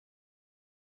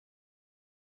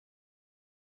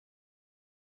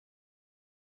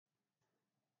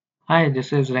Hi,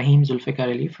 this is Rahim Zulfikar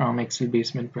Ali from Excel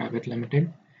Basement Private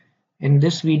Limited. In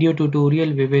this video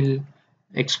tutorial, we will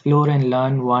explore and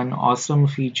learn one awesome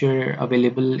feature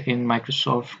available in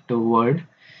Microsoft Word,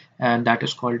 and that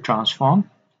is called Transform,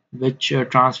 which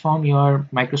transform your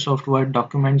Microsoft Word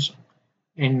documents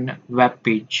in web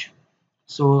page.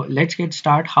 So let's get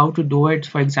start how to do it.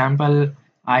 For example,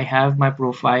 I have my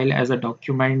profile as a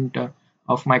document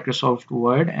of Microsoft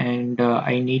Word and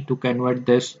I need to convert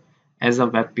this as a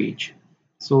web page.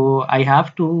 So I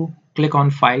have to click on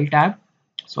File tab.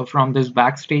 So from this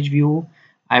backstage view,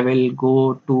 I will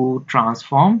go to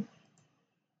Transform,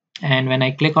 and when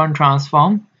I click on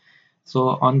Transform, so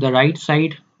on the right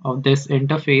side of this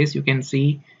interface, you can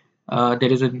see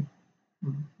there is a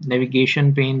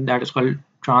navigation pane that is called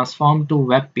Transform to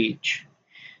Web Page,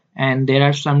 and there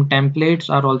are some templates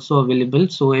are also available.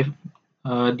 So if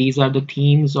these are the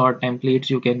themes or templates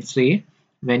you can say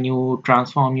when you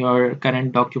transform your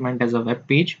current document as a web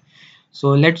page. So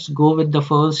let's go with the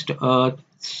first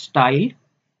style,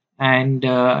 and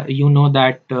you know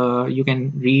that you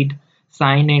can read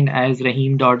sign in as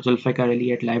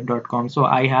rahim.zulfikarali@live.com. So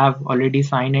I have already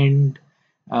signed in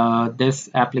this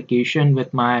application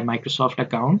with my Microsoft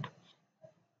account.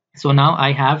 So now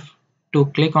I have to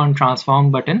click on transform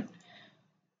button,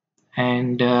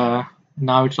 and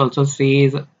now it also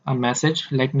says a message.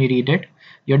 Let me read it.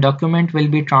 Your document will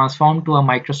be transformed to a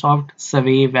Microsoft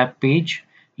Survey web page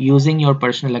using your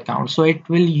personal account. So it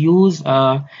will use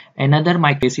another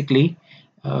basically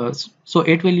so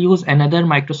it will use another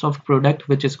Microsoft product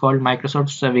which is called Microsoft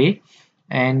Survey,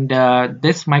 and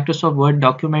this Microsoft Word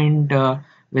document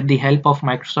with the help of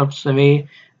Microsoft Survey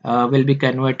will be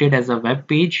converted as a web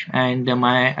page, and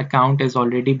my account is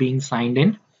already being signed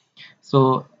in.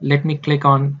 So let me click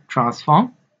on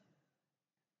transform.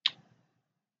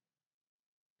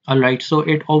 Alright, so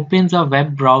it opens a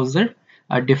web browser,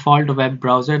 a default web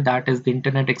browser, that is the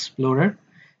Internet Explorer,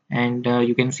 and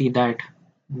you can see that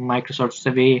Microsoft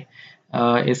Survey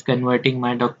is converting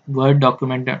my Word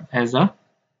document as a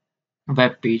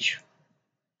web page.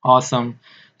 Awesome.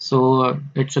 So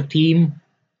it's a theme,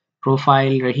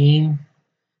 profile, Rahim,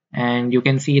 and you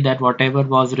can see that whatever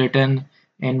was written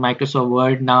in Microsoft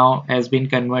Word now has been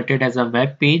converted as a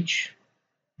web page,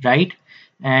 right?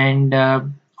 And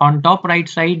on top right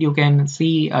side you can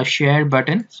see a share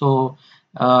button. So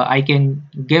I can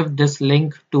give this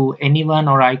link to anyone,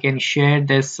 or I can share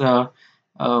this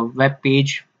web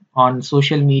page on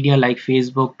social media like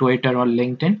Facebook, Twitter, or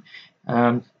LinkedIn.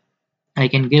 um, I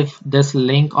can give this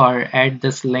link or add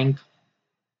this link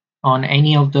on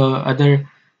any of the other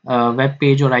web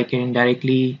page, or I can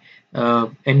directly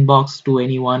inbox to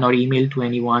anyone or email to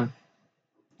anyone,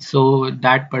 so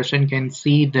that person can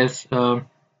see this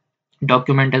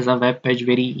document as a web page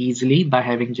very easily by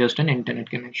having just an internet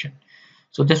connection.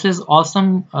 So this is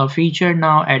awesome feature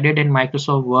now added in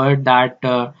Microsoft Word, that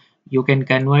you can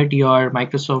convert your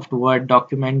Microsoft Word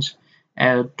documents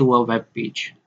to a web page.